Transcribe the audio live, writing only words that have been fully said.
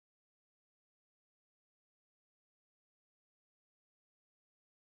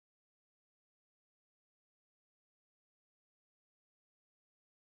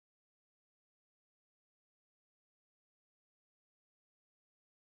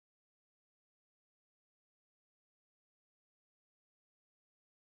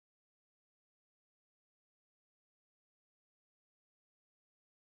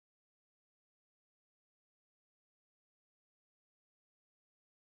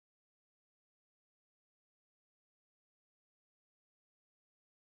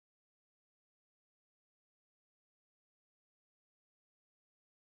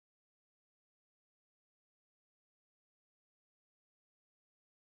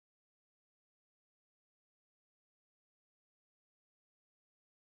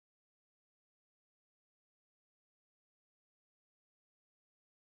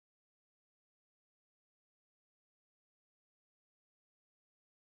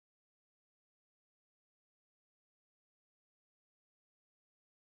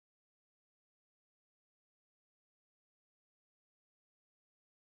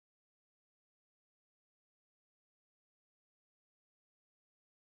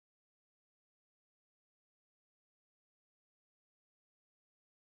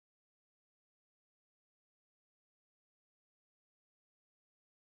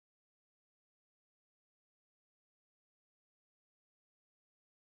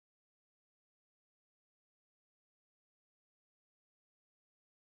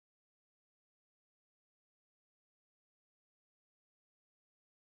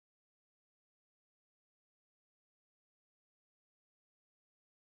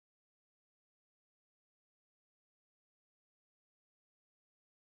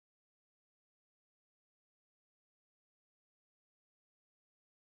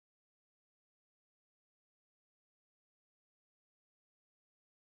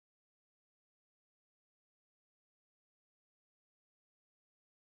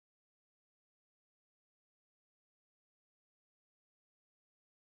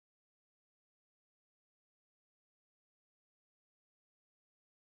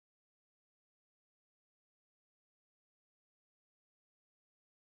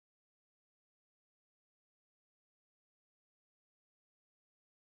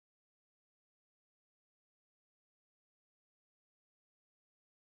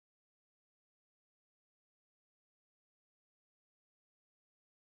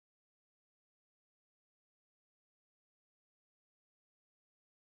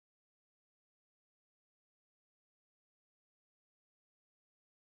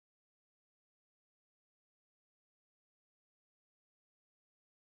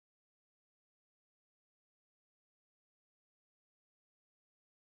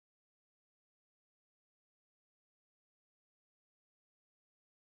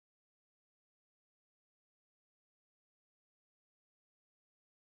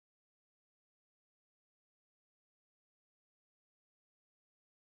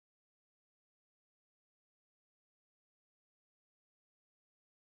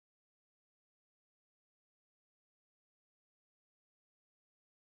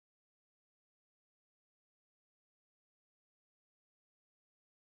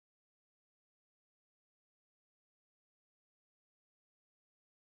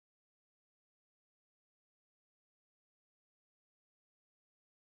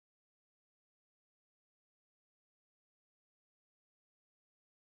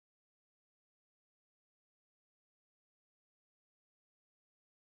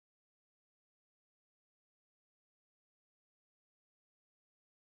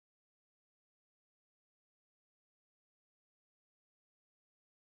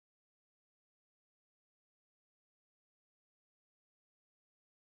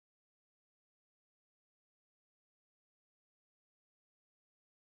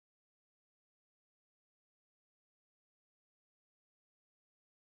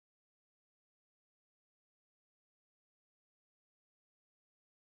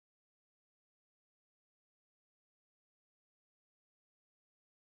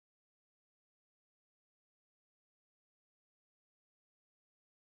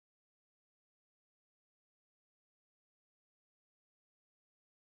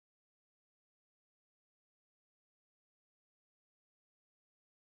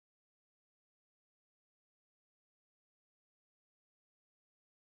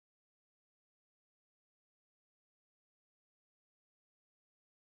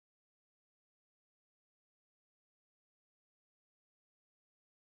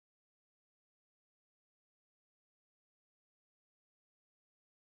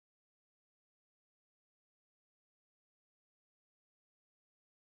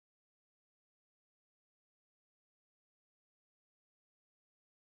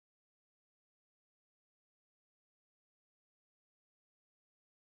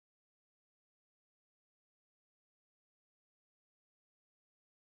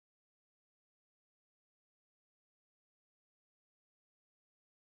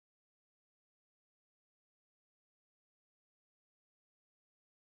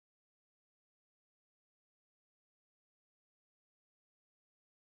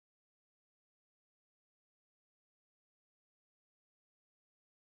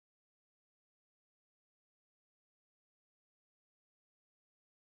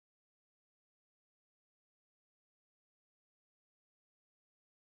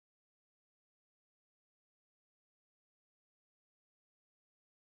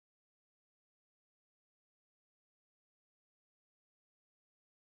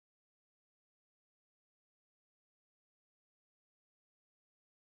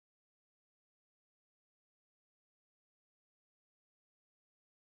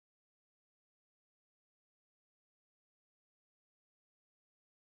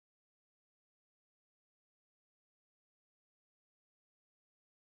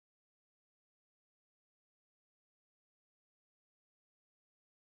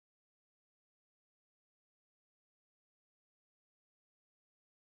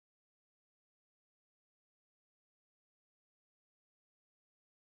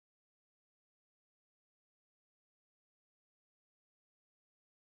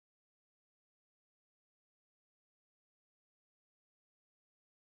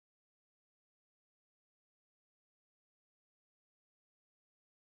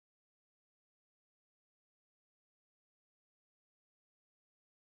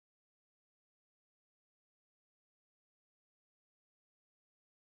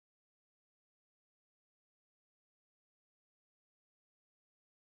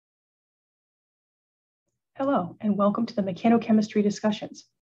Hello, and welcome to the Mechanochemistry discussions.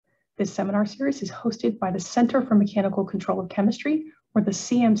 This seminar series is hosted by the Center for Mechanical Control of Chemistry, or the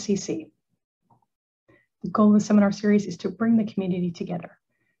CMCC. The goal of the seminar series is to bring the community together.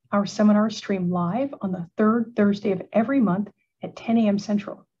 Our seminars stream live on the third Thursday of every month at 10 a.m.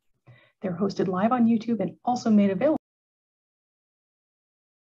 Central. They're hosted live on YouTube and also made available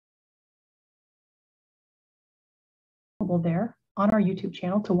there on our YouTube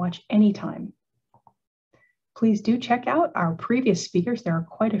channel to watch anytime. Please do check out our previous speakers. There are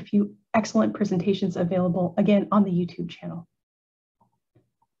quite a few excellent presentations available, again, on the YouTube channel.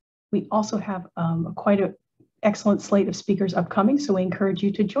 We also have quite an excellent slate of speakers upcoming, so we encourage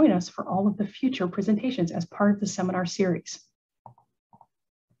you to join us for all of the future presentations as part of the seminar series.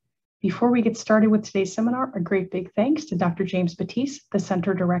 Before we get started with today's seminar, a great big thanks to Dr. James Batiste, the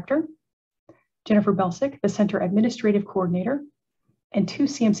Center Director, Jennifer Belsick, the Center Administrative Coordinator, and two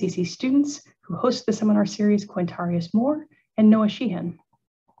CMCC students who host the seminar series, Quintarius Moore and Noah Sheehan.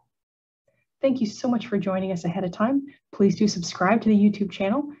 Thank you so much for joining us ahead of time. Please do subscribe to the YouTube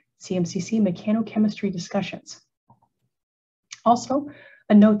channel, CMCC Mechanochemistry Discussions. Also,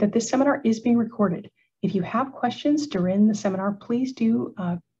 a note that this seminar is being recorded. If you have questions during the seminar, please do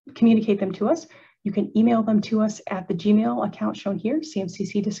communicate them to us. You can email them to us at the Gmail account shown here,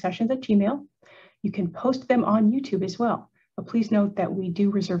 cmccdiscussions@gmail. You can post them on YouTube as well. But please note that we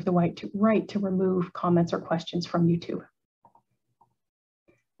do reserve the right to remove comments or questions from YouTube.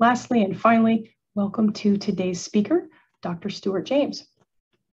 Lastly and finally, welcome to today's speaker, Dr. Stuart James.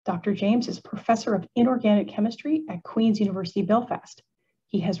 Dr. James is Professor of Inorganic Chemistry at Queen's University Belfast.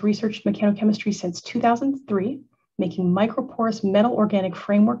 He has researched mechanochemistry since 2003, making microporous metal organic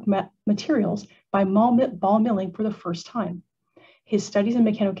framework materials by ball milling for the first time. His studies in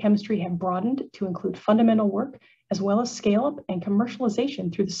mechanochemistry have broadened to include fundamental work as well as scale-up and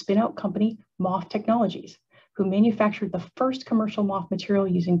commercialization through the spin-out company MOF Technologies, who manufactured the first commercial MOF material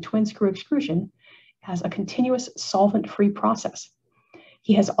using twin screw extrusion as a continuous solvent-free process.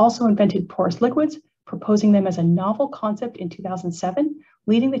 He has also invented porous liquids, proposing them as a novel concept in 2007,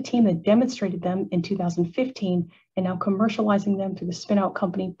 leading the team that demonstrated them in 2015, and now commercializing them through the spin-out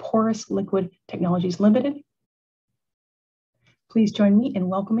company Porous Liquid Technologies Limited. Please join me in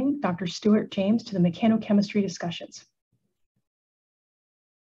welcoming Dr. Stuart James to the Mechanochemistry discussions.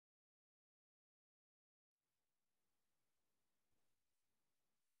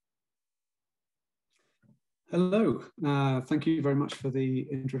 Hello, thank you very much for the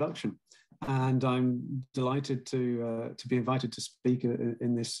introduction. And I'm delighted to be invited to speak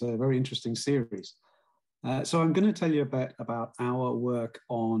in this very interesting series. So I'm going to tell you a bit about our work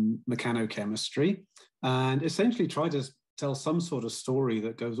on mechanochemistry and essentially try to tell some sort of story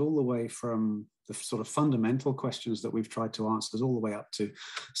that goes all the way from the sort of fundamental questions that we've tried to answer all the way up to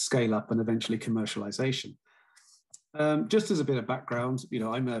scale up and eventually commercialization. Just as a bit of background,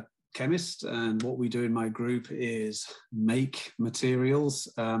 I'm a chemist, and what we do in my group is make materials,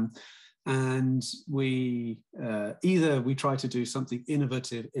 and we either we try to do something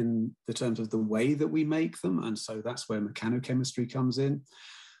innovative in the terms of the way that we make them, and so that's where mechanochemistry comes in,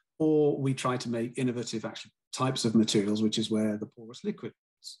 or we try to make innovative actually types of materials, which is where the porous liquids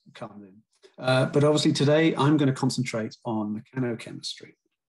come in. But obviously today I'm going to concentrate on mechanochemistry.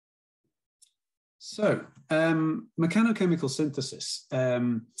 So mechanochemical synthesis.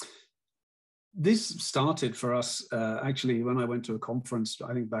 This started for us actually when I went to a conference,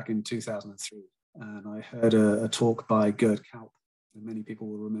 I think back in 2003, and I heard a talk by Gerd Kaup, that many people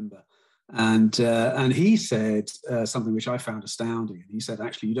will remember. And he said something which I found astounding. He said,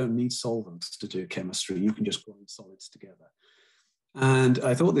 actually, you don't need solvents to do chemistry. You can just grind solids together. And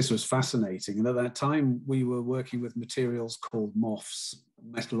I thought this was fascinating. And at that time, we were working with materials called MOFs,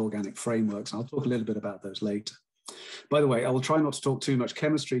 metal organic frameworks. And I'll talk a little bit about those later. By the way, I will try not to talk too much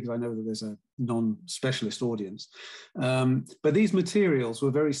chemistry because I know that there's a non-specialist audience. But these materials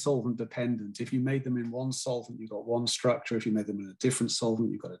were very solvent dependent. If you made them in one solvent, you got one structure. If you made them in a different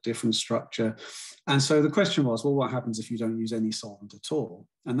solvent, you got a different structure. And so the question was, well, what happens if you don't use any solvent at all?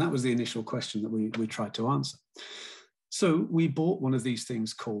 And that was the initial question that we tried to answer. So we bought one of these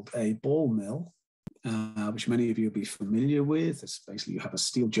things called a ball mill, which many of you will be familiar with. It's basically you have a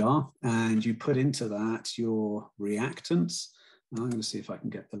steel jar and you put into that your reactants. Now I'm going to see if I can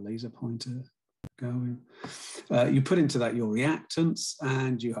get the laser pointer going. You put into that your reactants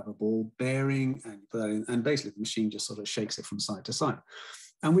and you have a ball bearing and you put that in, and basically the machine just sort of shakes it from side to side.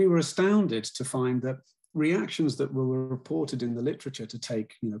 And we were astounded to find that reactions that were reported in the literature to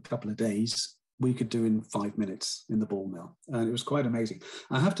take a couple of days we could do in 5 minutes in the ball mill. And it was quite amazing.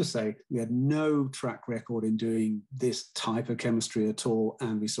 I have to say, we had no track record in doing this type of chemistry at all.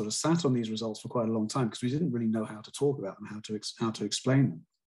 And we sort of sat on these results for quite a long time because we didn't really know how to talk about them, how to explain them.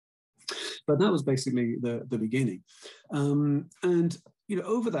 But that was basically the beginning. And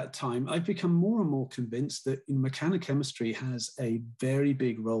over that time, I've become more and more convinced that mechanochemistry has a very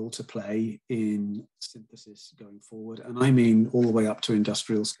big role to play in synthesis going forward. And I mean all the way up to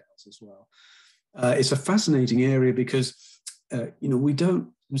industrial scales as well. It's a fascinating area because,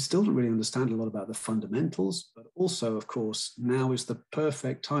 we still don't really understand a lot about the fundamentals, but also, of course, now is the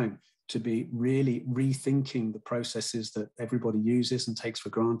perfect time to be really rethinking the processes that everybody uses and takes for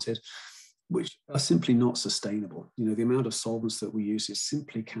granted, which are simply not sustainable. The amount of solvents that we use, it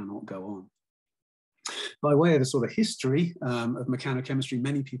simply cannot go on. By way of a sort of history of mechanochemistry,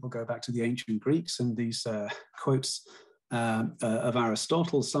 many people go back to the ancient Greeks and these quotes of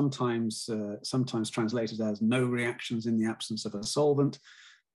Aristotle, sometimes translated as no reactions in the absence of a solvent.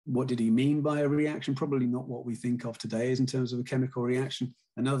 What did he mean by a reaction? Probably not what we think of today as in terms of a chemical reaction.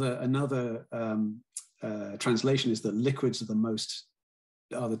 Another translation is that liquids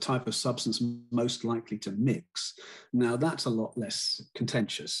are the type of substance most likely to mix. Now that's a lot less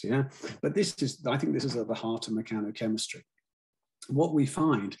contentious, yeah. But I think this is at the heart of mechanochemistry. What we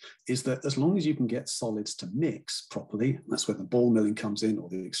find is that as long as you can get solids to mix properly, that's where the ball milling comes in, or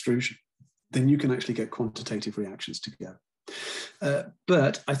the extrusion, then you can actually get quantitative reactions together.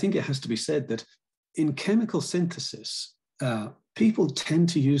 But I think it has to be said that in chemical synthesis, people tend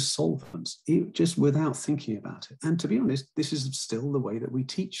to use solvents just without thinking about it. And to be honest, this is still the way that we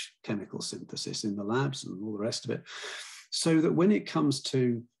teach chemical synthesis in the labs and all the rest of it. So that when it comes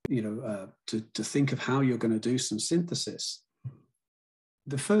to, to think of how you're going to do some synthesis,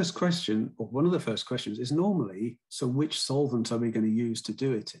 the first question, or one of the first questions, is normally, so which solvent are we going to use to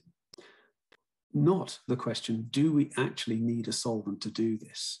do it in? Not the question, do we actually need a solvent to do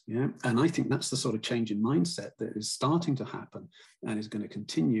this? Yeah, and I think that's the sort of change in mindset that is starting to happen and is going to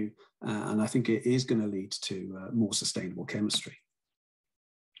continue. And I think it is going to lead to more sustainable chemistry.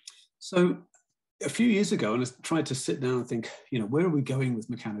 So a few years ago, and I tried to sit down and think, where are we going with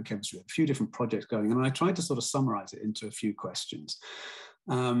mechanochemistry? A few different projects going, and I tried to sort of summarize it into a few questions.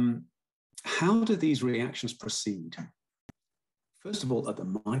 How do these reactions proceed? First of all, at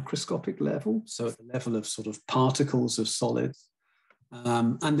the microscopic level, so at the level of sort of particles of solids,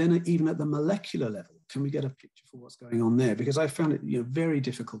 and then even at the molecular level, can we get a picture for what's going on there? Because I found it very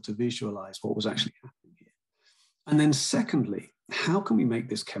difficult to visualize what was actually happening here. And then secondly, how can we make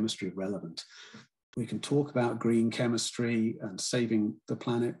this chemistry relevant? We can talk about green chemistry and saving the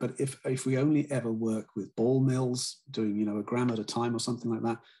planet, but if we only ever work with ball mills, doing a gram at a time or something like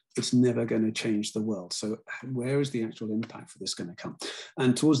that, it's never going to change the world. So where is the actual impact for this going to come?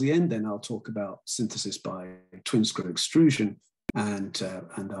 And towards the end, then I'll talk about synthesis by twin screw extrusion and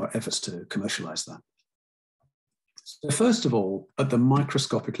our efforts to commercialize that. So first of all, at the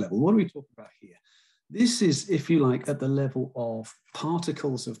microscopic level, what are we talking about here? This is, if you like, at the level of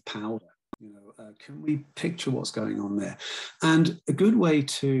particles of powder. Can we picture what's going on there? And a good way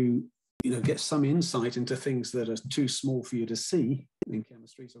to get some insight into things that are too small for you to see in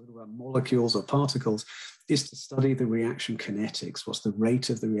chemistry, so about molecules or particles, is to study the reaction kinetics. What's the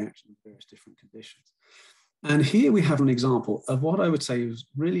rate of the reaction in various different conditions? And here we have an example of what I would say is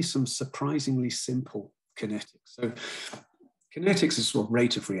really some surprisingly simple kinetics. So kinetics is sort of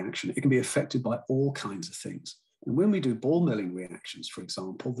rate of reaction. It can be affected by all kinds of things. And when we do ball milling reactions, for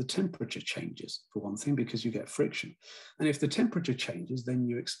example, the temperature changes, for one thing, because you get friction. And if the temperature changes, then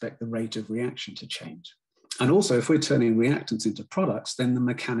you expect the rate of reaction to change. And also, if we're turning reactants into products, then the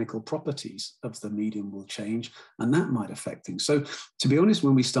mechanical properties of the medium will change, and that might affect things. So to be honest,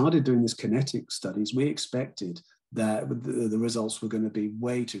 when we started doing these kinetic studies, we expected that the results were going to be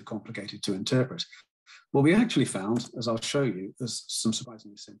way too complicated to interpret. What we actually found, as I'll show you, is some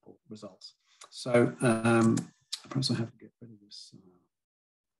surprisingly simple results. So perhaps I have to get rid of this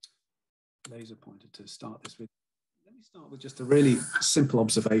laser pointer to start this with. Let me start with just a really simple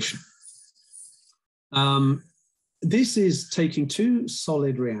observation. This is taking two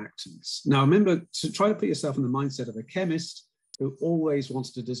solid reactants. Now remember, to try to put yourself in the mindset of a chemist who always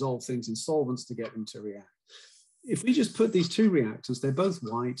wants to dissolve things in solvents to get them to react. If we just put these two reactants, they're both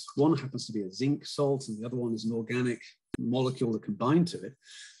white. One happens to be a zinc salt and the other one is an organic molecule that can bind to it.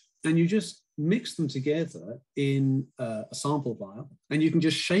 And you just mix them together in a sample vial, and you can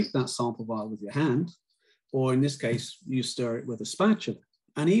just shape that sample vial with your hand, or in this case, you stir it with a spatula.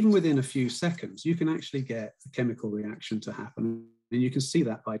 And even within a few seconds, you can actually get a chemical reaction to happen. And you can see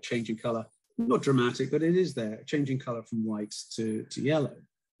that by changing color, not dramatic, but it is there, changing color from white to yellow.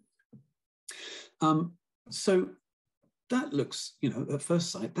 So that looks, at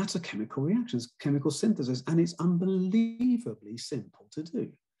first sight, that's a chemical reaction, it's chemical synthesis, and it's unbelievably simple to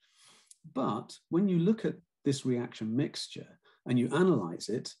do. But when you look at this reaction mixture and you analyze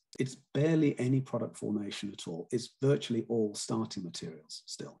it, it's barely any product formation at all. It's virtually all starting materials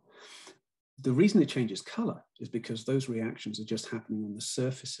still. The reason it changes color is because those reactions are just happening on the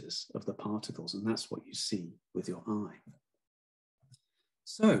surfaces of the particles, and that's what you see with your eye.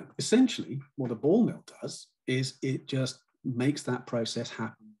 So essentially, what a ball mill does is it just makes that process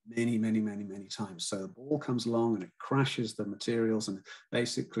happen many, many, many, many times. So the ball comes along and it crashes the materials and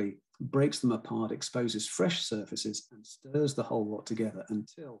basically breaks them apart, exposes fresh surfaces, and stirs the whole lot together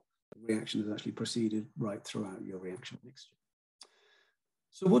until the reaction has actually proceeded right throughout your reaction mixture.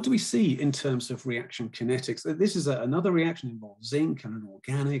 So what do we see in terms of reaction kinetics? This is another reaction involves zinc and an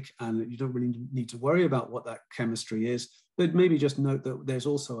organic, and you don't really need to worry about what that chemistry is, but maybe just note that there's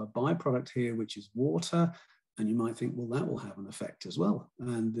also a byproduct here, which is water, and you might think, well, that will have an effect as well,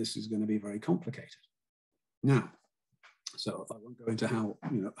 and this is going to be very complicated. Now, so I won't go into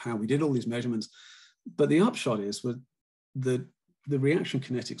how we did all these measurements, but the upshot is that the reaction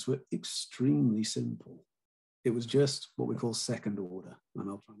kinetics were extremely simple. It was just what we call second order, and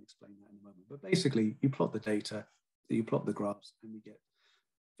I'll try and explain that in a moment. But basically, you plot the data, you plot the graphs, and you get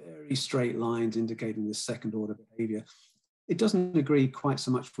very straight lines indicating this second order behavior. It doesn't agree quite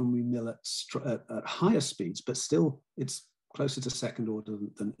so much when we mill at higher speeds, but still it's closer to second order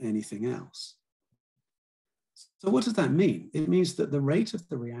than anything else. So what does that mean? It means that the rate of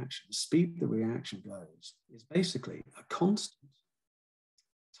the reaction, the speed the reaction goes, is basically a constant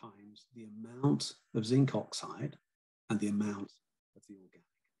times the amount of zinc oxide and the amount of the organic.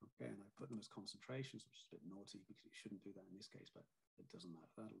 Okay, and I put them as concentrations, which is a bit naughty because you shouldn't do that in this case, but it doesn't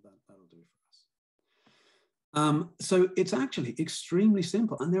matter. That'll do for us. So it's actually extremely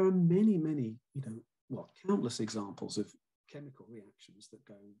simple, and there are many, many, countless examples of chemical reactions that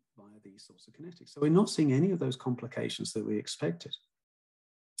go via these sorts of kinetics. So we're not seeing any of those complications that we expected.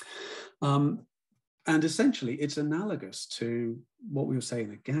 And essentially, it's analogous to what we would say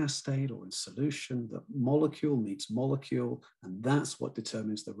in a gas state or in solution, that molecule meets molecule, and that's what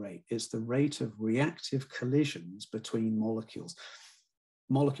determines the rate. It's the rate of reactive collisions between molecules.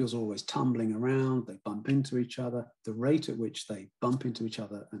 Molecules are always tumbling around, they bump into each other. The rate at which they bump into each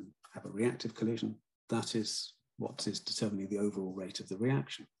other and have a reactive collision, that is what is determining the overall rate of the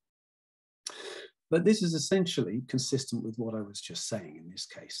reaction. But this is essentially consistent with what I was just saying in this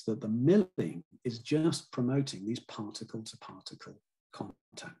case, that the milling is just promoting these particle-to-particle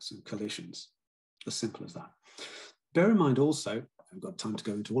contacts and collisions, as simple as that. Bear in mind also, I haven't got time to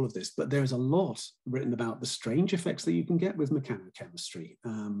go into all of this, but there is a lot written about the strange effects that you can get with mechanochemistry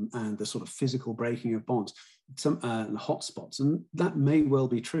and the sort of physical breaking of bonds, some hotspots, and that may well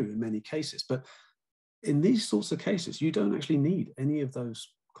be true in many cases. But in these sorts of cases, you don't actually need any of those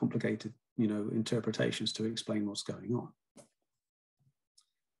complicated interpretations to explain what's going on.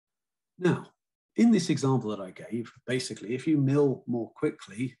 Now, in this example that I gave, basically, if you mill more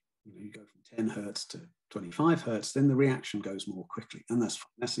quickly, you go from 10 hertz to 25 hertz, then the reaction goes more quickly. And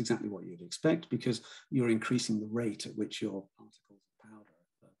that's exactly what you'd expect, because you're increasing the rate at which your particles of powder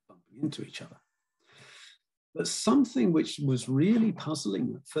are bumping into each other. But something which was really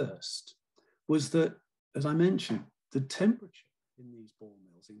puzzling at first was that, as I mentioned, the temperature in these ball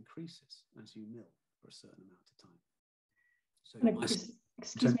mills increases as you mill for a certain amount of time. So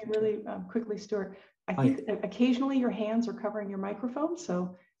excuse me really quickly, Stuart. I think occasionally your hands are covering your microphone,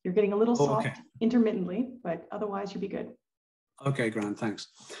 so you're getting a little soft intermittently, but otherwise you'll be good. Okay, Grant, thanks.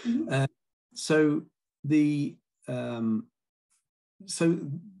 Mm-hmm. So the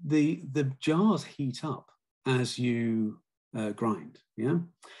jars heat up as you grind, yeah?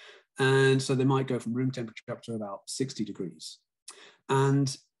 And so they might go from room temperature up to about 60 degrees.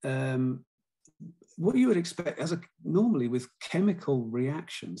 And what you would expect, normally with chemical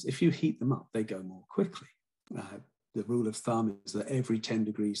reactions, if you heat them up, they go more quickly. The rule of thumb is that every 10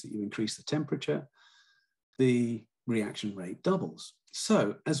 degrees that you increase the temperature, the reaction rate doubles.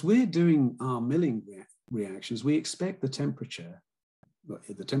 So as we're doing our milling reactions, we expect the temperature,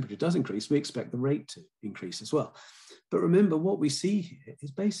 if the temperature does increase, we expect the rate to increase as well. But remember, what we see here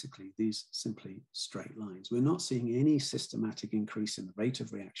is basically these simply straight lines. We're not seeing any systematic increase in the rate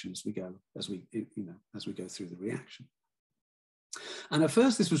of reaction as we go through the reaction. And at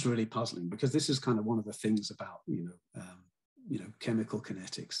first, this was really puzzling, because this is kind of one of the things about chemical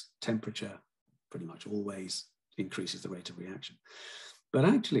kinetics. Temperature pretty much always increases the rate of reaction. But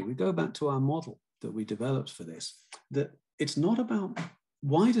actually, we go back to our model that we developed for this, that it's not about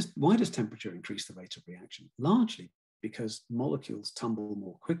why does temperature increase the rate of reaction? Largely because molecules tumble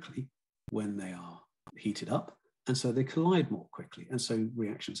more quickly when they are heated up, and so they collide more quickly, and so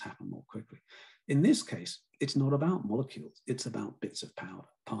reactions happen more quickly. In this case, it's not about molecules, it's about bits of powder,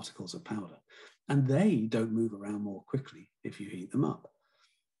 particles of powder, and they don't move around more quickly if you heat them up.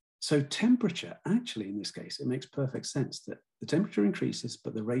 So temperature, actually, in this case, it makes perfect sense that the temperature increases,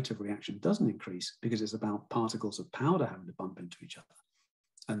 but the rate of reaction doesn't increase because it's about particles of powder having to bump into each other.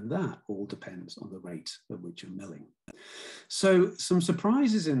 And that all depends on the rate at which you're milling. So some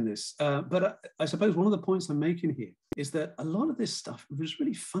surprises in this, but I suppose one of the points I'm making here is that a lot of this stuff was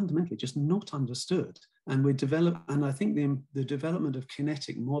really fundamentally just not understood. And and I think the development of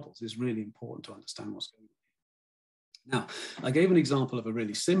kinetic models is really important to understand what's going on. Now, I gave an example of a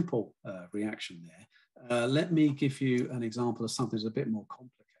really simple reaction there. Let me give you an example of something that's a bit more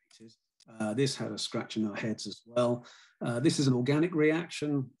complicated. This had a scratch in our heads as well. This is an organic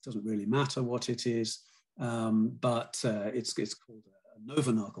reaction. It doesn't really matter what it is, but it's called a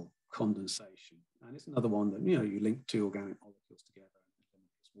Mechanochemical condensation. And it's another one that, you link two organic molecules together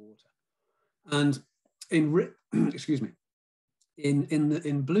and water. And excuse me,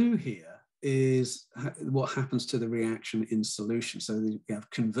 in blue here is what happens to the reaction in solution. So you have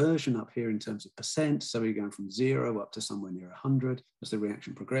conversion up here in terms of percent. So you're going from 0 up to somewhere near 100 as the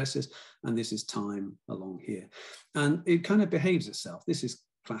reaction progresses. And this is time along here. And it kind of behaves itself. This is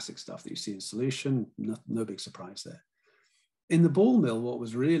classic stuff that you see in solution. No big surprise there. In the ball mill, what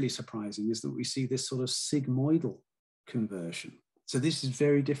was really surprising is that we see this sort of sigmoidal conversion. So this is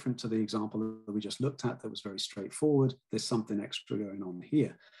very different to the example that we just looked at that was very straightforward. There's something extra going on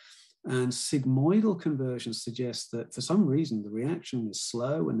here. And sigmoidal conversion suggests that for some reason the reaction is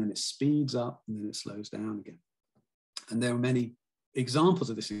slow and then it speeds up and then it slows down again. And there are many examples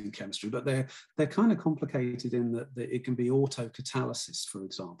of this in chemistry, but they're kind of complicated in that it can be autocatalysis, for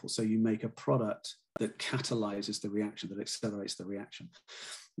example. So you make a product that catalyzes the reaction, that accelerates the reaction.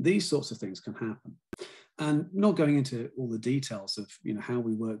 These sorts of things can happen. And not going into all the details of how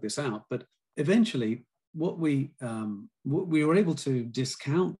we work this out, but eventually what we were able to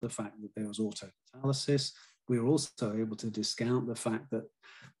discount the fact that there was autocatalysis. We were also able to discount the fact that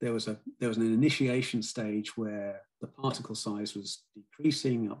there was an initiation stage where the particle size was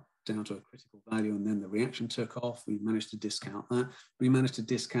decreasing up down to a critical value, and then the reaction took off. We managed to discount that. We managed to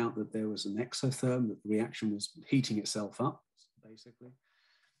discount that there was an exotherm, that the reaction was heating itself up, basically.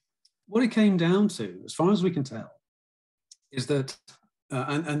 What it came down to, as far as we can tell, is that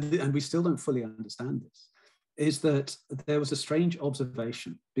and we still don't fully understand this, is that there was a strange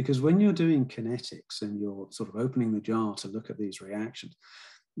observation, because when you're doing kinetics and you're sort of opening the jar to look at these reactions,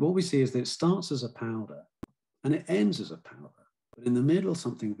 what we see is that it starts as a powder and it ends as a powder, but in the middle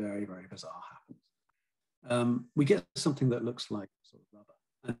something very, very bizarre happens. We get something that looks like sort of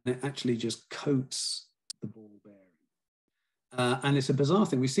rubber, and it actually just coats the ball bearing. And it's a bizarre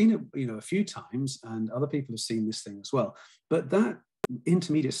thing. We've seen it, a few times, and other people have seen this thing as well. But that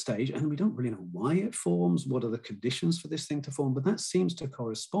intermediate stage, and we don't really know why it forms, what are the conditions for this thing to form, but that seems to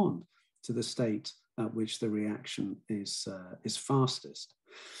correspond to the state at which the reaction is fastest.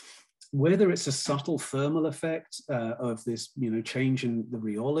 Whether it's a subtle thermal effect of this, change in the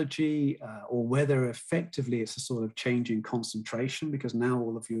rheology, or whether effectively it's a sort of change in concentration, because now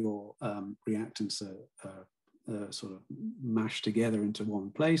all of your reactants are sort of mashed together into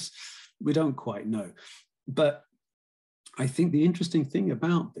one place, we don't quite know. But I think the interesting thing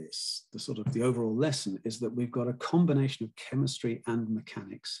about this, the overall lesson, is that we've got a combination of chemistry and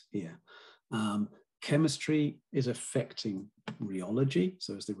mechanics here. Chemistry is affecting rheology,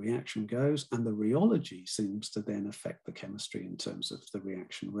 so as the reaction goes, and the rheology seems to then affect the chemistry in terms of the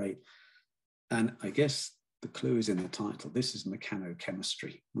reaction rate. And I guess the clue is in the title. This is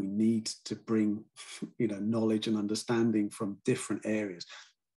mechanochemistry. We need to bring, knowledge and understanding from different areas.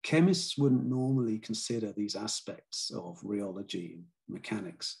 Chemists wouldn't normally consider these aspects of rheology and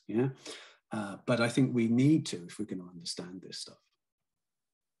mechanics, but I think we need to if we're going to understand this stuff.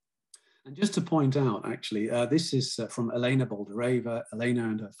 And just to point out, actually, this is from Elena Boldareva. Elena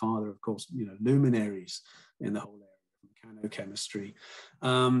and her father, of course, luminaries in the whole area of mechanochemistry.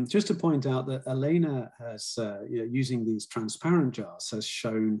 Just to point out that Elena has, using these transparent jars, has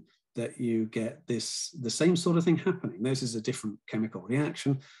shown that you get the same sort of thing happening. This is a different chemical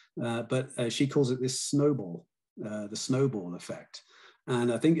reaction, but she calls it this snowball, the snowball effect.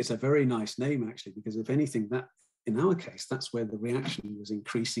 And I think it's a very nice name, actually, because if anything, that in our case, that's where the reaction was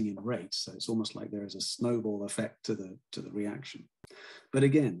increasing in rate. So it's almost like there is a snowball effect to the reaction. But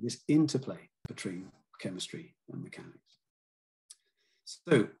again, this interplay between chemistry and mechanics.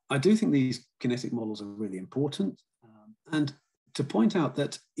 So I do think these kinetic models are really important. And to point out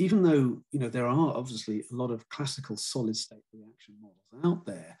that even though there are obviously a lot of classical solid state reaction models out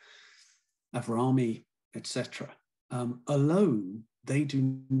there, Avrami, etc. Alone, they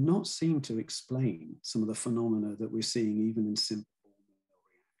do not seem to explain some of the phenomena that we're seeing even in simple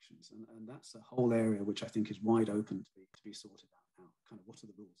reactions. And that's a whole area which I think is wide open to be sorted out now. Kind of what are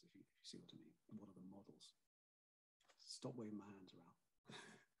the rules, if you see what I mean, and what are the models? Stop waving my hands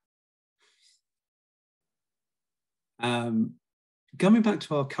around. Coming back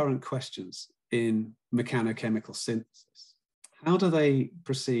to our current questions in mechanochemical synthesis, how do they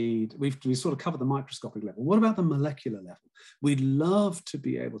proceed? We've sort of covered the microscopic level. What about the molecular level? We'd love to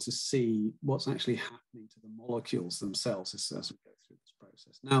be able to see what's actually happening to the molecules themselves as we go through this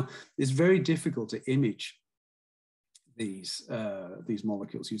process. Now, it's very difficult to image these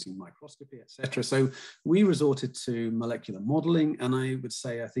molecules using microscopy, etc. So we resorted to molecular modeling, and I would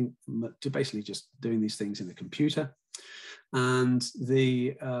say, I think, to basically just doing these things in a computer. And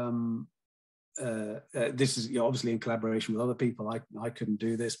this is obviously in collaboration with other people. I couldn't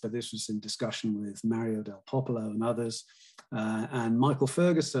do this, but this was in discussion with Mario Del Popolo and others. And Michael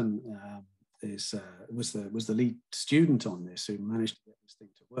Ferguson was the lead student on this, who managed to get this thing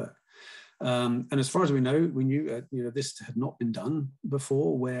to work. And as far as we knew, this had not been done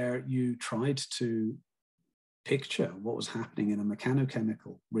before, where you tried to picture what was happening in a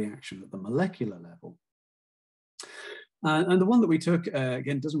mechanochemical reaction at the molecular level. And the one that we took,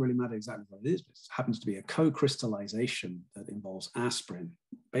 again, doesn't really matter exactly what it is, but it happens to be a co-crystallization that involves aspirin,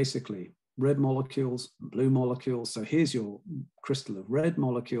 basically red molecules and blue molecules. So here's your crystal of red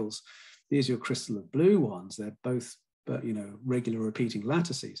molecules. Here's your crystal of blue ones. They're both, regular repeating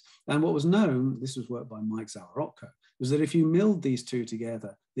lattices. And what was known, this was work by Mike Zawarotko, was that if you milled these two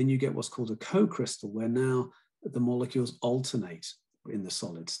together, then you get what's called a co-crystal, where now the molecules alternate in the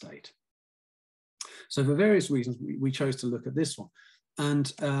solid state. So for various reasons, we chose to look at this one.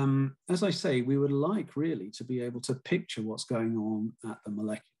 And as I say, we would like really to be able to picture what's going on at the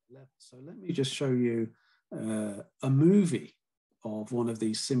molecular level. So let me just show you a movie of one of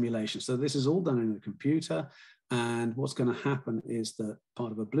these simulations. So this is all done in a computer. And what's going to happen is that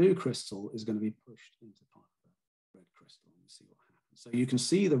part of a blue crystal is going to be pushed into part of a red crystal. And see what happens. So you can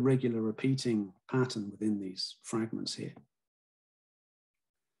see the regular repeating pattern within these fragments here.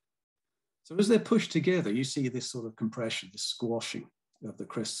 So as they're pushed together, you see this sort of compression, this squashing of the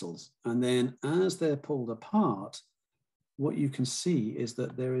crystals. And then as they're pulled apart, what you can see is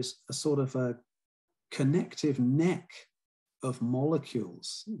that there is a sort of a connective neck of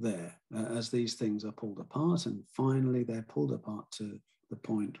molecules there as these things are pulled apart. And finally, they're pulled apart to the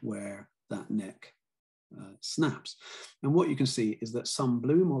point where that neck snaps. And what you can see is that some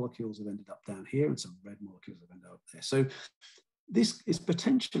blue molecules have ended up down here and some red molecules have ended up there. So this is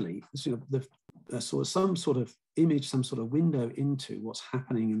potentially some sort of image, some sort of window into what's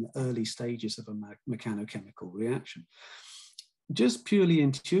happening in the early stages of a mechanochemical reaction. Just purely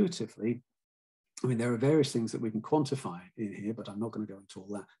intuitively, I mean, there are various things that we can quantify in here, but I'm not going to go into all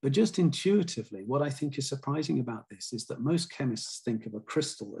that. But just intuitively, what I think is surprising about this is that most chemists think of a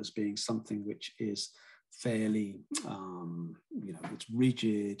crystal as being something which is fairly, it's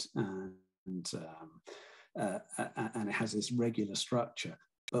rigid and it has this regular structure.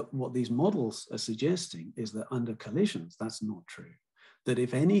 But what these models are suggesting is that under collisions, that's not true. That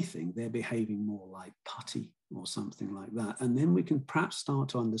if anything, they're behaving more like putty or something like that. And then we can perhaps start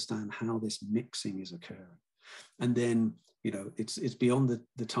to understand how this mixing is occurring. And then, it's beyond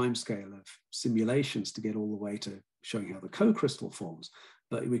the timescale of simulations to get all the way to showing how the co-crystal forms,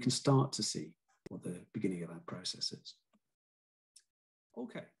 but we can start to see what the beginning of that process is.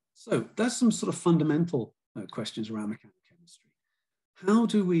 Okay, so that's some sort of fundamental questions around mechanochemistry. How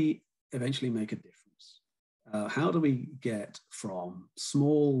do we eventually make a difference? How do we get from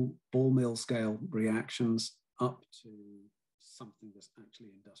small ball mill scale reactions up to something that's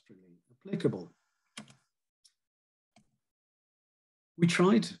actually industrially applicable? We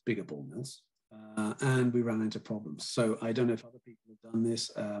tried bigger ball mills and we ran into problems. So I don't know if other people have done this,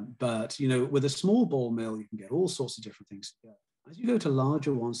 but with a small ball mill, you can get all sorts of different things together. As you go to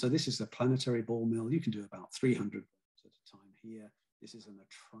larger ones, so this is a planetary ball mill, you can do about 300 at a time here. This is an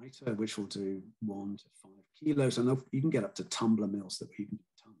attriter, which will do 1 to 5 kilos. And you can get up to tumbler mills that we can do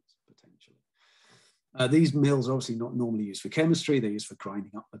tons, potentially. These mills are obviously not normally used for chemistry. They're used for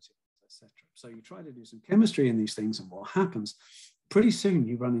grinding up materials, etc. So you try to do some chemistry in these things, and what happens? Pretty soon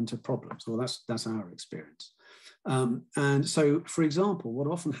you run into problems. Well, that's our experience. And so, for example, what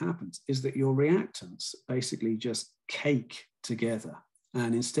often happens is that your reactants basically just cake together.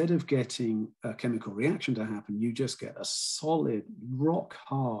 And instead of getting a chemical reaction to happen, you just get a solid,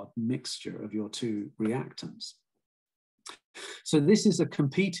 rock-hard mixture of your two reactants. So this is a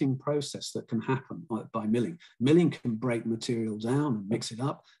competing process that can happen by milling. Milling can break material down and mix it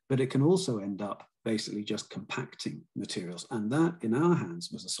up, but it can also end up basically just compacting materials. And that, in our hands,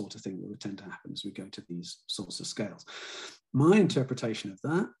 was the sort of thing that would tend to happen as we go to these sorts of scales. My interpretation of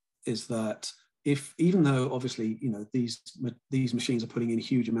that is that even though obviously, you know, these machines are putting in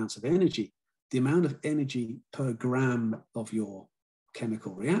huge amounts of energy, the amount of energy per gram of your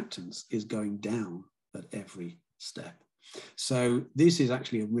chemical reactants is going down at every step. So this is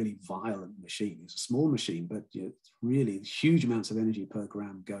actually a really violent machine. It's a small machine, but it's really huge amounts of energy per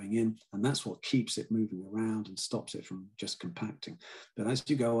gram going in, and that's what keeps it moving around and stops it from just compacting. But as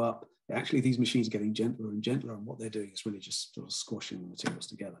you go up, actually these machines are getting gentler and gentler, and what they're doing is really just sort of squashing the materials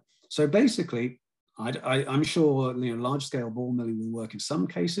together. So basically, I'm sure, you know, large-scale ball milling will work in some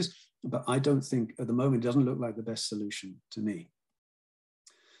cases, but I don't think at the moment it doesn't look like the best solution to me.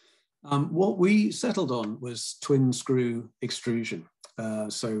 What we settled on was twin screw extrusion.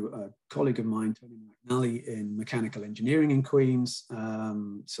 So a colleague of mine, Tony McNally, in mechanical engineering in Queens,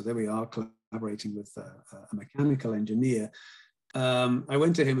 so there we are collaborating with a mechanical engineer. I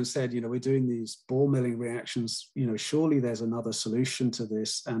went to him and said, you know, we're doing these ball milling reactions, you know, surely there's another solution to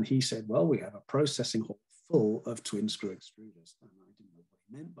this. And he said, well, we have a processing hall full of twin screw extruders. And I didn't know what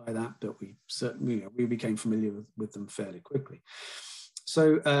he meant by that, but we certainly, you know, we became familiar with them fairly quickly.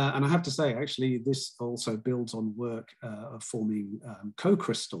 So, and I have to say, actually, this also builds on work of forming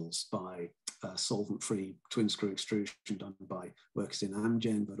co-crystals by solvent-free twin screw extrusion done by workers in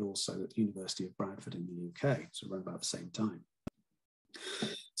Amgen, but also at the University of Bradford in the UK, so around about the same time.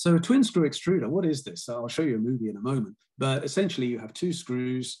 So a twin screw extruder, what is this? So I'll show you a movie in a moment, but essentially you have two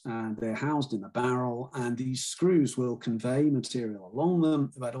screws and they're housed in a barrel, and these screws will convey material along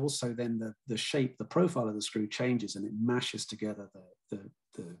them, but also then the shape, the profile of the screw changes and it mashes together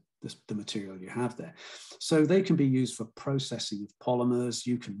the material you have there. So they can be used for processing of polymers.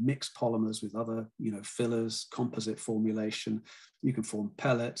 You can mix polymers with other, you know, fillers, composite formulation. You can form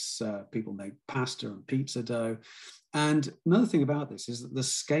pellets. People make pasta and pizza dough. And another thing about this is that the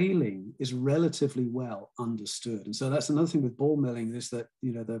scaling is relatively well understood. And so that's another thing with ball milling, is that,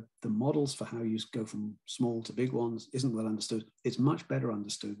 you know, the models for how you go from small to big ones isn't well understood. It's much better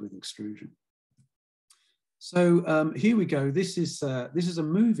understood with extrusion. So here we go. This is a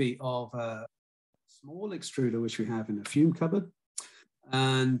movie of a small extruder which we have in a fume cupboard,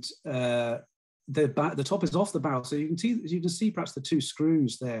 and the top is off the barrel, so you can see perhaps the two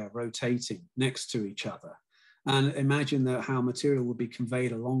screws there rotating next to each other, and imagine how material would be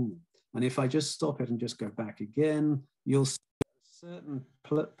conveyed along them. And if I just stop it and just go back again, you'll see certain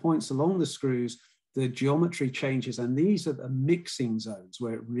points along the screws, the geometry changes, and these are the mixing zones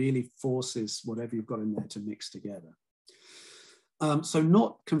where it really forces whatever you've got in there to mix together. So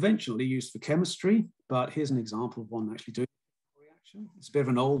not conventionally used for chemistry, but here's an example of one actually doing a reaction. It's a bit of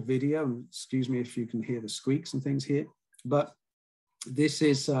an old video, and excuse me if you can hear the squeaks and things here, but this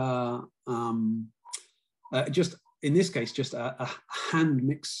is just, in this case, just a hand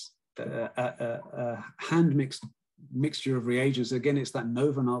mixed mixture of reagents. Again, it's that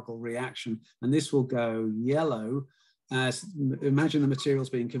Nova-Nagel reaction, and this will go yellow as, imagine the materials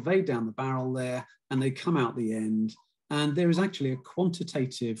being conveyed down the barrel there, and they come out the end, and there is actually a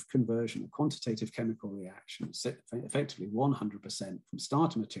quantitative conversion, a quantitative chemical reaction, effectively 100% from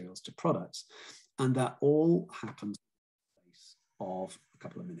starter materials to products, and that all happens in the space of a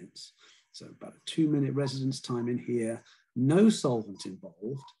couple of minutes. So about a 2-minute residence time in here, no solvent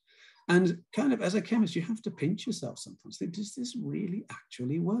involved. And kind of as a chemist, you have to pinch yourself sometimes. Think, does this really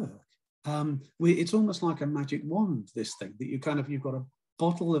actually work? It's almost like a magic wand, this thing, that you've got a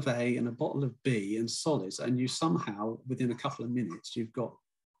bottle of A and a bottle of B and solids, and you somehow, within a couple of minutes, you've got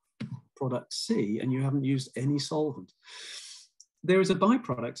product C and you haven't used any solvent. There is a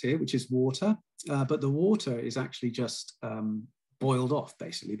byproduct here, which is water, but the water is actually just boiled off,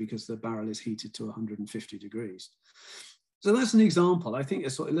 basically, because the barrel is heated to 150 degrees. So that's an example. I think it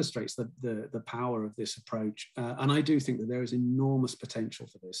sort of illustrates the power of this approach. And I do think that there is enormous potential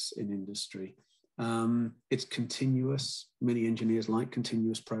for this in industry. It's continuous. Many engineers like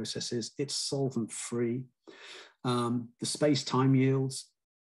continuous processes. It's solvent-free. The space-time yields.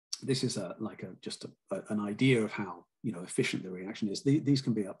 This is just an idea of how, you know, efficient the reaction is. These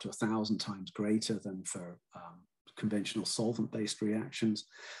can be up to 1,000 times greater than for conventional solvent-based reactions.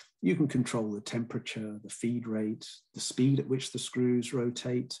 You can control the temperature, the feed rate, the speed at which the screws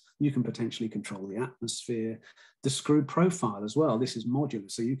rotate. You can potentially control the atmosphere, the screw profile as well. This is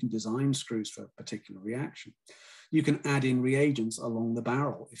modular, so you can design screws for a particular reaction. You can add in reagents along the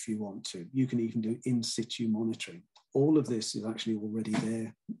barrel if you want to. You can even do in situ monitoring. all of this is actually already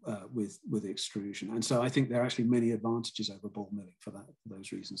there with extrusion. And so I think there are actually many advantages over ball milling for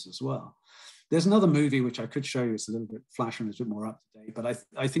those reasons as well. There's another movie which I could show you. It's a little bit flashy and it's a bit more up to date, but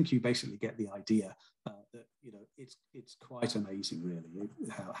I think you basically get the idea that, you know, it's quite amazing really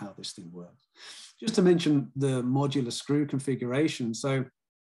how this thing works. Just to mention the modular screw configuration. So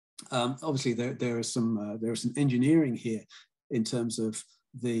obviously there is some engineering here in terms of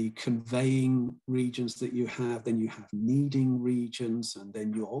the conveying regions that you have. Then you have kneading regions, and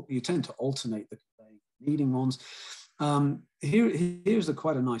then you tend to alternate the conveying kneading ones. Here's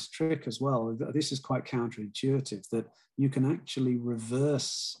quite a nice trick as well. This is quite counterintuitive, that you can actually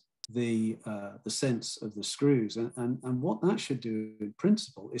reverse the sense of the screws, and what that should do in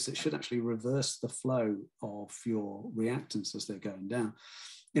principle is it should actually reverse the flow of your reactants as they're going down.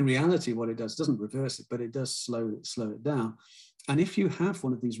 In reality, what it does doesn't reverse it, but it does slow it down. And if you have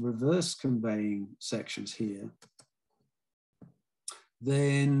one of these reverse conveying sections here,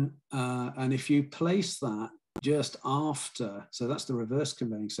 then and if you place that just after, so that's the reverse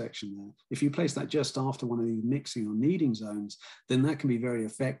conveying section there. If you place that just after one of these mixing or kneading zones, then that can be very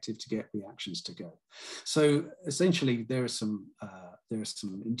effective to get reactions to go. So essentially, there are some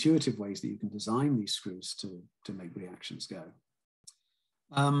intuitive ways that you can design these screws to make reactions go.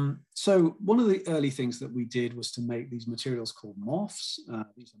 So one of the early things that we did was to make these materials called MOFs.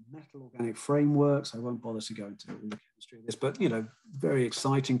 These are metal organic frameworks. I won't bother to go into the chemistry of this, but, you know, very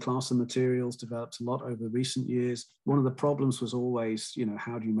exciting class of materials, developed a lot over recent years. One of the problems was always, you know,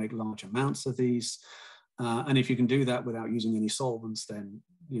 how do you make large amounts of these? And if you can do that without using any solvents, then,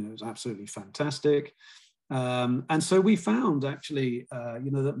 you know, it's absolutely fantastic. And so we found actually,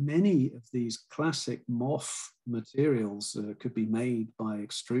 you know, that many of these classic MOF materials could be made by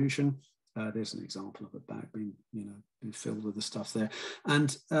extrusion. There's an example of a bag being, you know, being filled with the stuff there.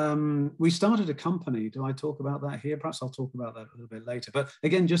 And we started a company. Do I talk about that here? Perhaps I'll talk about that a little bit later. But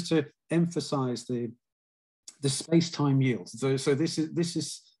again, just to emphasize the space-time yield. So this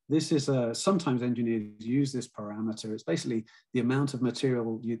is sometimes engineers use this parameter. It's basically the amount of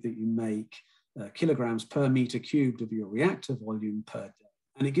material that you make. Kilograms per meter cubed of your reactor volume per day.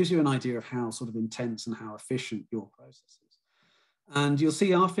 And it gives you an idea of how sort of intense and how efficient your process is. And you'll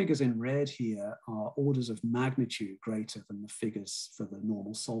see our figures in red here are orders of magnitude greater than the figures for the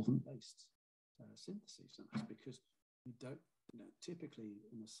normal solvent-based synthesis. And that's because you don't, you know, typically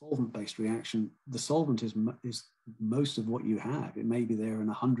in a solvent-based reaction, the solvent is most of what you have. It may be there in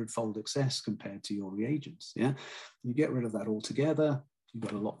 100-fold excess compared to your reagents. Yeah, you get rid of that altogether. You've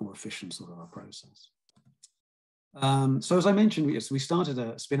got a lot more efficient sort of a process. So as I mentioned, we started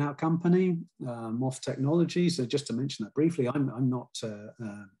a spin-out company, MOF Technology. So just to mention that briefly, I'm not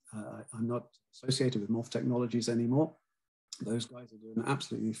associated with MOF Technologies anymore. Those guys are doing an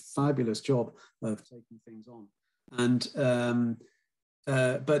absolutely fabulous job of taking things on. And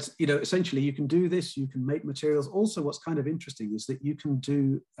but, you know, essentially you can do this, you can make materials. Also, what's kind of interesting is that you can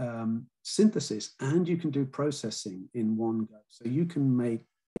do synthesis and you can do processing in one go. So you can make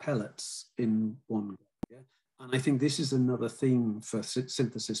pellets in one go. Yeah? And I think this is another theme for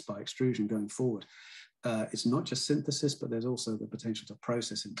synthesis by extrusion going forward. It's not just synthesis, but there's also the potential to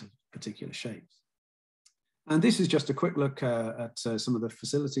process into particular shapes. And this is just a quick look at some of the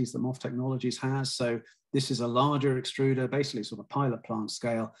facilities that MOF Technologies has. So this is a larger extruder, basically sort of pilot plant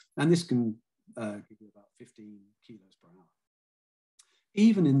scale, and this can give you about 15 kilos per hour.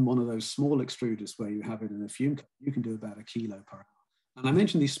 Even in one of those small extruders where you have it in a fume cup, you can do about a kilo per hour. And I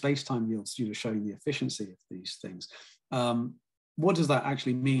mentioned these space-time yields, you know, showing the efficiency of these things. What does that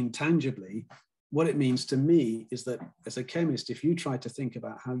actually mean tangibly? What it means to me is that as a chemist, if you try to think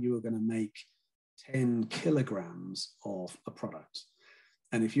about how you are going to make 10 kilograms of a product,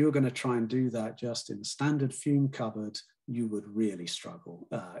 and if you were going to try and do that just in a standard fume cupboard, you would really struggle.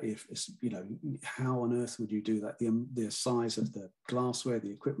 If, you know, how on earth would you do that? The size of the glassware,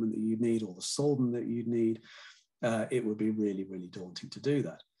 the equipment that you need, or the solvent that you'd need, it would be really, really daunting to do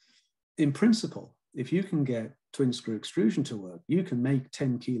that. In principle, if you can get twin screw extrusion to work, you can make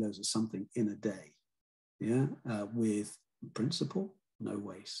 10 kilos of something in a day, yeah, with, in principle, no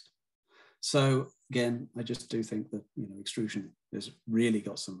waste. So again, I just do think that, you know, extrusion has really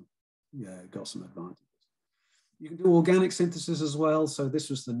got some advantages. You can do organic synthesis as well. So this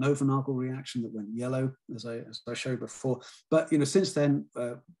was the Novanagle reaction that went yellow, as I showed before. But, you know, since then,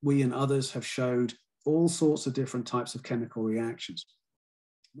 we and others have showed all sorts of different types of chemical reactions.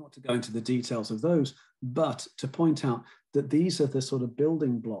 Not to go into the details of those, but to point out that these are the sort of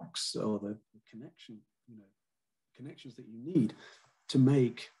building blocks or the connections that you need to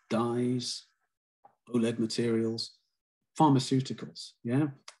make dyes, OLED materials, pharmaceuticals, yeah?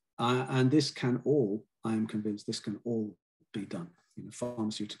 And this can all I am convinced this can all be done. You know,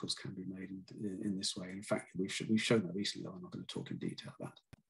 pharmaceuticals can be made in this way. In fact, we've shown that recently. I'm not going to talk in detail about it.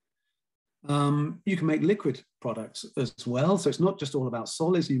 You can make liquid products as well. So it's not just all about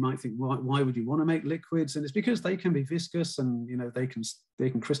solids. You might think, why would you want to make liquids? And it's because they can be viscous, and you know they can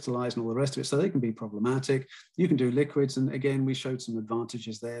crystallize and all the rest of it. So they can be problematic. You can do liquids, and again, we showed some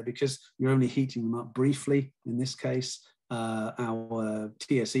advantages there because you're only heating them up briefly. In this case, our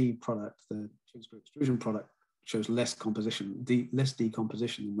TSE product, the twin screw extrusion product, shows less decomposition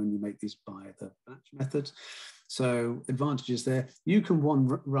than when you make these by the batch method. So advantages there. You can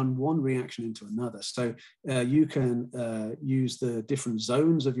run one reaction into another. So you can use the different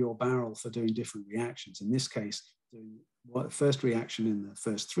zones of your barrel for doing different reactions. In this case, doing the first reaction in the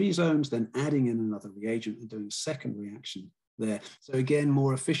first 3 zones, then adding in another reagent and doing a second reaction there. So again,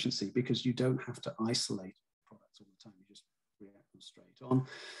 more efficiency because you don't have to isolate products all the time. You just react them straight on.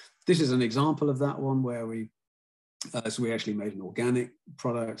 This is an example of that one where we actually made an organic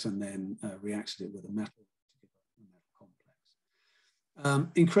product and then reacted it with a metal.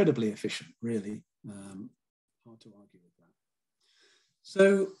 Incredibly efficient, really. Hard to argue with that.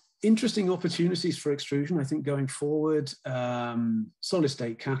 So interesting opportunities for extrusion, I think, going forward. Solid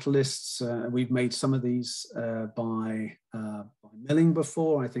state catalysts, we've made some of these by milling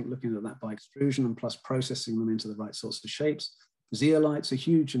before. I think looking at that by extrusion and plus processing them into the right sorts of shapes. Zeolites, a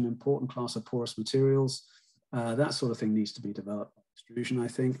huge and important class of porous materials. That sort of thing needs to be developed by extrusion, I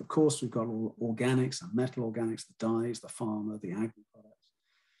think. Of course, we've got all organics and metal organics, the dyes, the pharma, the agri products.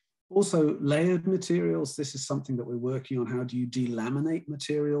 Also, layered materials. This is something that we're working on. How do you delaminate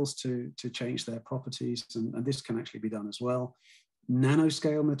materials to change their properties? And this can actually be done as well.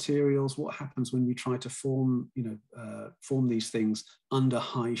 Nanoscale materials. What happens when you try to form these things under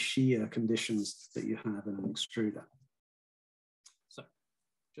high shear conditions that you have in an extruder? So,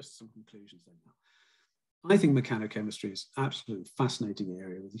 just some conclusions then now. I think mechanochemistry is an absolutely fascinating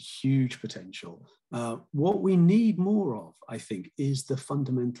area with a huge potential. What we need more of, I think, is the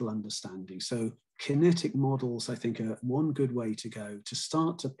fundamental understanding. So kinetic models, I think, are one good way to go to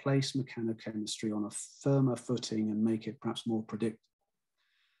start to place mechanochemistry on a firmer footing and make it perhaps more predictable.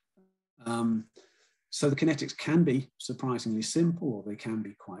 So the kinetics can be surprisingly simple, or they can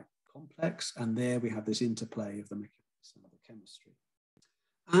be quite complex. And there we have this interplay of the mechanics and the chemistry.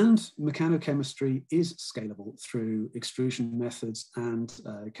 And mechanochemistry is scalable through extrusion methods and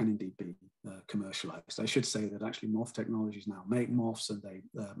can indeed be commercialized. I should say that actually MOF technologies now make MOFs, and they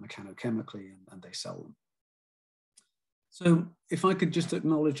mechanochemically, and they sell them. So if I could just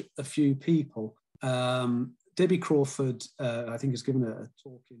acknowledge a few people. Debbie Crawford, I think, has given a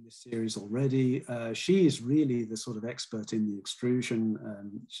talk in this series already. She is really the sort of expert in the extrusion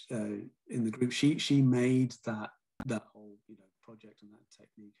in the group. She made that whole project and that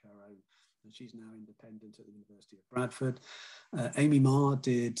technique her own, and she's now independent at the University of Bradford. Amy Marr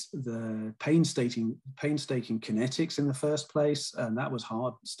did the painstaking kinetics in the first place, and that was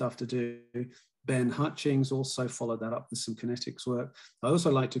hard stuff to do. Ben Hutchings also followed that up with some kinetics work. I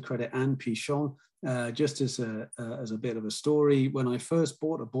also like to credit Anne Pichon, just as a bit of a story. When I first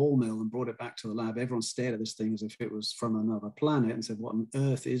bought a ball mill and brought it back to the lab, everyone stared at this thing as if it was from another planet and said, "What on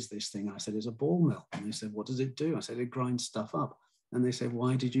earth is this thing?" I said, "It's a ball mill." And they said, "What does it do?" I said, "It grinds stuff up." And they said,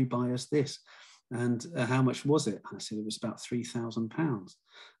 "Why did you buy us this? And how much was it?" And I said, "It was about £3,000.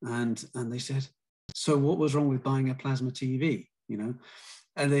 And they said, "So what was wrong with buying a plasma TV?"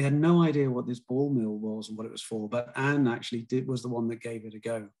 And they had no idea what this ball mill was and what it was for. But Anne actually was the one that gave it a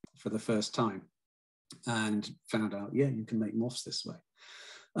go for the first time and found out, yeah, you can make MOFs this way.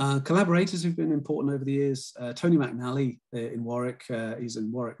 Collaborators who've been important over the years. Tony McNally in Warwick, he's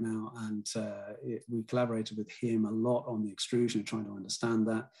in Warwick now, and we collaborated with him a lot on the extrusion, trying to understand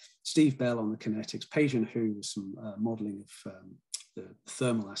that. Steve Bell on the kinetics, Peijian Hu with some modeling of the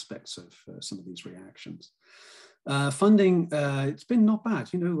thermal aspects of some of these reactions. Funding, it's been not bad.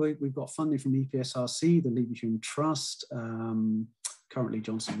 We've got funding from EPSRC, the Liebherr Trust, currently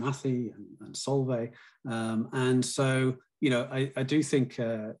Johnson Matthey and Solvay. And so, I do think,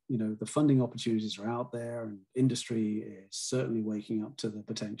 the funding opportunities are out there, and industry is certainly waking up to the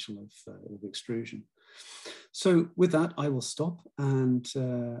potential of extrusion. So with that, I will stop and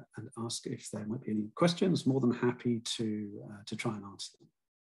ask if there might be any questions. More than happy to try and answer them.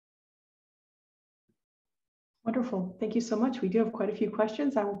 Wonderful. Thank you so much. We do have quite a few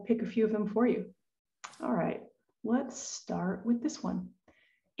questions. I will pick a few of them for you. All right, let's start with this one.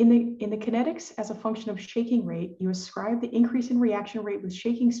 In the kinetics, as a function of shaking rate, you ascribe the increase in reaction rate with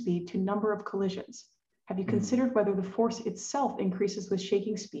shaking speed to number of collisions. Have you considered whether the force itself increases with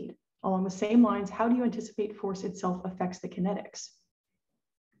shaking speed? Along the same lines, how do you anticipate force itself affects the kinetics?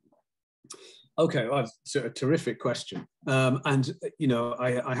 Okay, well, it's a terrific question. And, you know,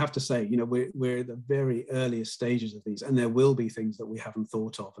 I have to say, you know, we're at the very earliest stages of these, and there will be things that we haven't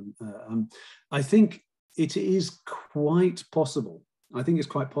thought of. And I think it is quite possible. I think it's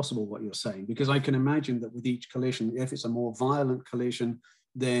quite possible what you're saying, because I can imagine that with each collision, if it's a more violent collision,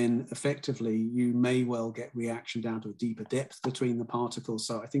 then effectively you may well get reaction down to a deeper depth between the particles.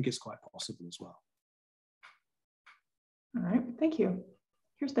 So I think it's quite possible as well. All right, thank you.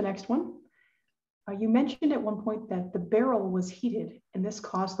 Here's the next one. You mentioned at one point that the barrel was heated and this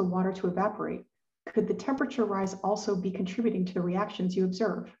caused the water to evaporate. Could the temperature rise also be contributing to the reactions you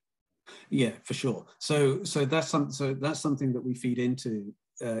observe? Yeah, for sure. So that's something that we feed into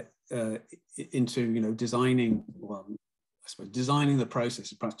you know, designing, well, I suppose designing the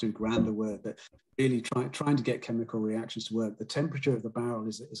process is perhaps too grand a word, but really trying to get chemical reactions to work. The temperature of the barrel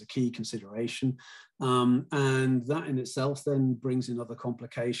is a key consideration, and that in itself then brings in other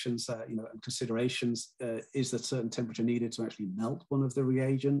complications, you know, and considerations. Is that certain temperature needed to actually melt one of the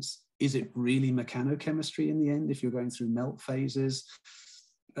reagents? Is it really mechanochemistry in the end if you're going through melt phases?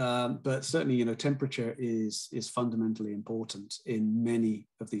 But certainly, you know, temperature is fundamentally important in many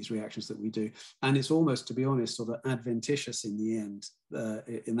of these reactions that we do, and it's almost, to be honest, sort of adventitious in the end.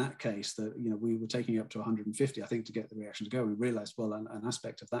 In that case, that, you know, we were taking up to 150, I think, to get the reaction to go. We realised, well, an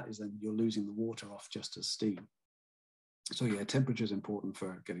aspect of that is then you're losing the water off just as steam. So yeah, temperature is important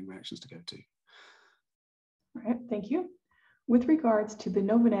for getting reactions to go to. All right, thank you. With regards to the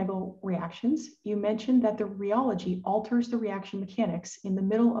Mechanochemical reactions, you mentioned that the rheology alters the reaction mechanics in the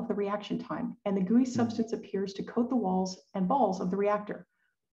middle of the reaction time, and the gooey substance appears to coat the walls and balls of the reactor.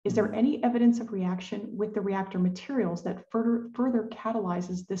 Is there any evidence of reaction with the reactor materials that further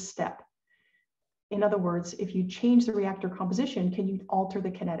catalyzes this step? In other words, if you change the reactor composition, can you alter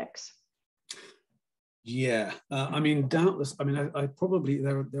the kinetics? Yeah, I mean, doubtless. I mean, I probably,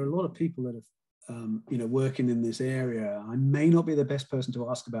 there are a lot of people that have, you know, working in this area. I may not be the best person to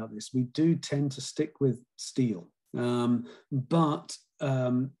ask about this. We do tend to stick with steel, but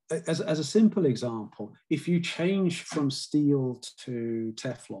as a simple example, if you change from steel to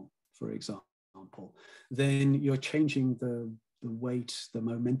Teflon, for example, then you're changing the weight, the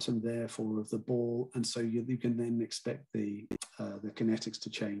momentum, therefore, of the ball, and so you can then expect the kinetics to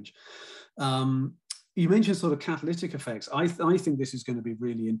change. You mentioned sort of catalytic effects. I think this is going to be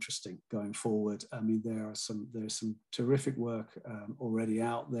really interesting going forward. I mean, there's some terrific work already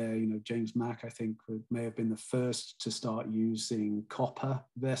out there. You know, James Mack, I think, may have been the first to start using copper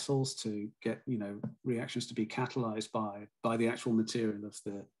vessels to get, you know, reactions to be catalyzed by the actual material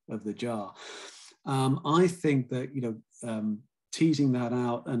of the jar. I think that, you know, teasing that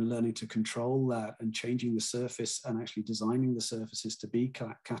out and learning to control that and changing the surface and actually designing the surfaces to be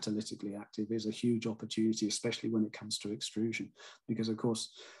catalytically active is a huge opportunity, especially when it comes to extrusion. Because, of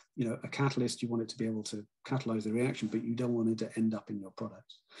course, you know, a catalyst, you want it to be able to catalyze the reaction, but you don't want it to end up in your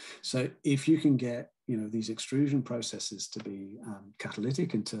product. So if you can get, you know, these extrusion processes to be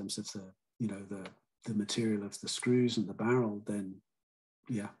catalytic in terms of the, you know, the material of the screws and the barrel, then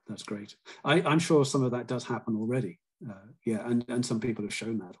yeah, that's great. I'm sure some of that does happen already. Yeah, and some people have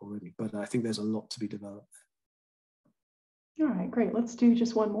shown that already, but I think there's a lot to be developed. All right, great. Let's do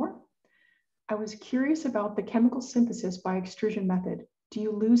just one more. I was curious about the chemical synthesis by extrusion method. Do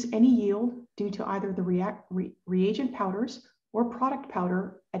you lose any yield due to either the reagent powders or product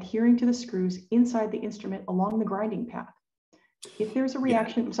powder adhering to the screws inside the instrument along the grinding path? If there's a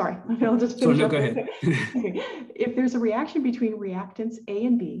reaction, yeah. Sorry, I'll just finish up. Go ahead. If there's a reaction between reactants A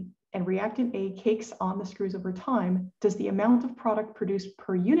and B, and reactant A cakes on the screws over time, does the amount of product produced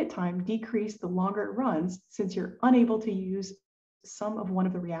per unit time decrease the longer it runs, since you're unable to use some of one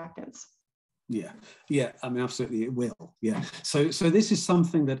of the reactants? Yeah, I mean, absolutely, it will. Yeah, so this is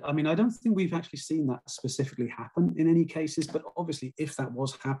something that, I mean, I don't think we've actually seen that specifically happen in any cases, but obviously, if that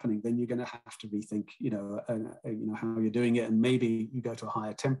was happening, then you're going to have to rethink, you know, how you're doing it, and maybe you go to a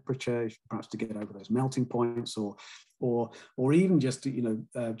higher temperature, perhaps to get over those melting points, or even just, you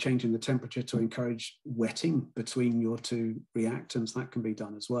know, changing the temperature to encourage wetting between your two reactants. That can be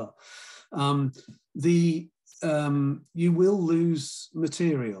done as well. You will lose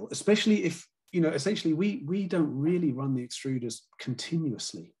material, especially if, you know, essentially we don't really run the extruders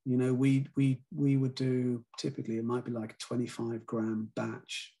continuously. You know, we would do, typically it might be like a 25-gram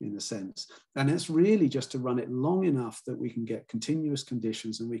batch in a sense, and it's really just to run it long enough that we can get continuous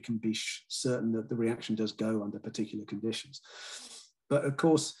conditions and we can be certain that the reaction does go under particular conditions. But of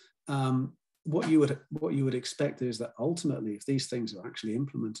course, what you would expect is that ultimately, if these things are actually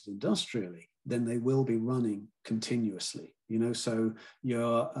implemented industrially, then they will be running continuously. You know, so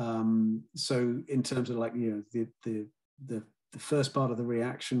you're so in terms of, like, you know, the the first part of the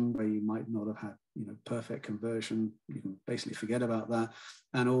reaction where you might not have had, perfect conversion. You can basically forget about that.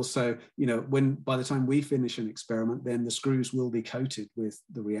 And also, when by the time we finish an experiment, then the screws will be coated with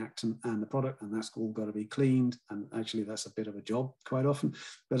the reactant and the product, and that's all got to be cleaned. And actually, that's a bit of a job quite often.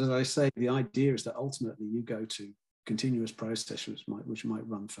 But as I say, the idea is that ultimately you go to continuous process which might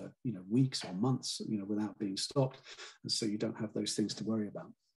run for weeks or months without being stopped, and so you don't have those things to worry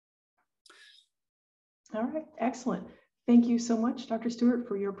about. All right, excellent. Thank you so much, Dr. Stuart,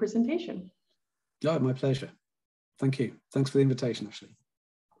 for your presentation. Oh, my pleasure. Thank you. Thanks for the invitation, Ashley.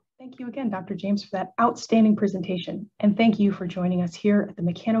 Thank you again, Dr. James, for that outstanding presentation, and thank you for joining us here at the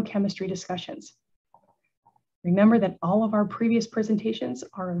Mechanochemistry discussions. Remember that all of our previous presentations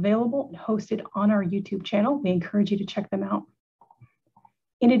are available and hosted on our YouTube channel. We encourage you to check them out.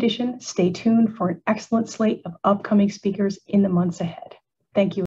 In addition, stay tuned for an excellent slate of upcoming speakers in the months ahead. Thank you.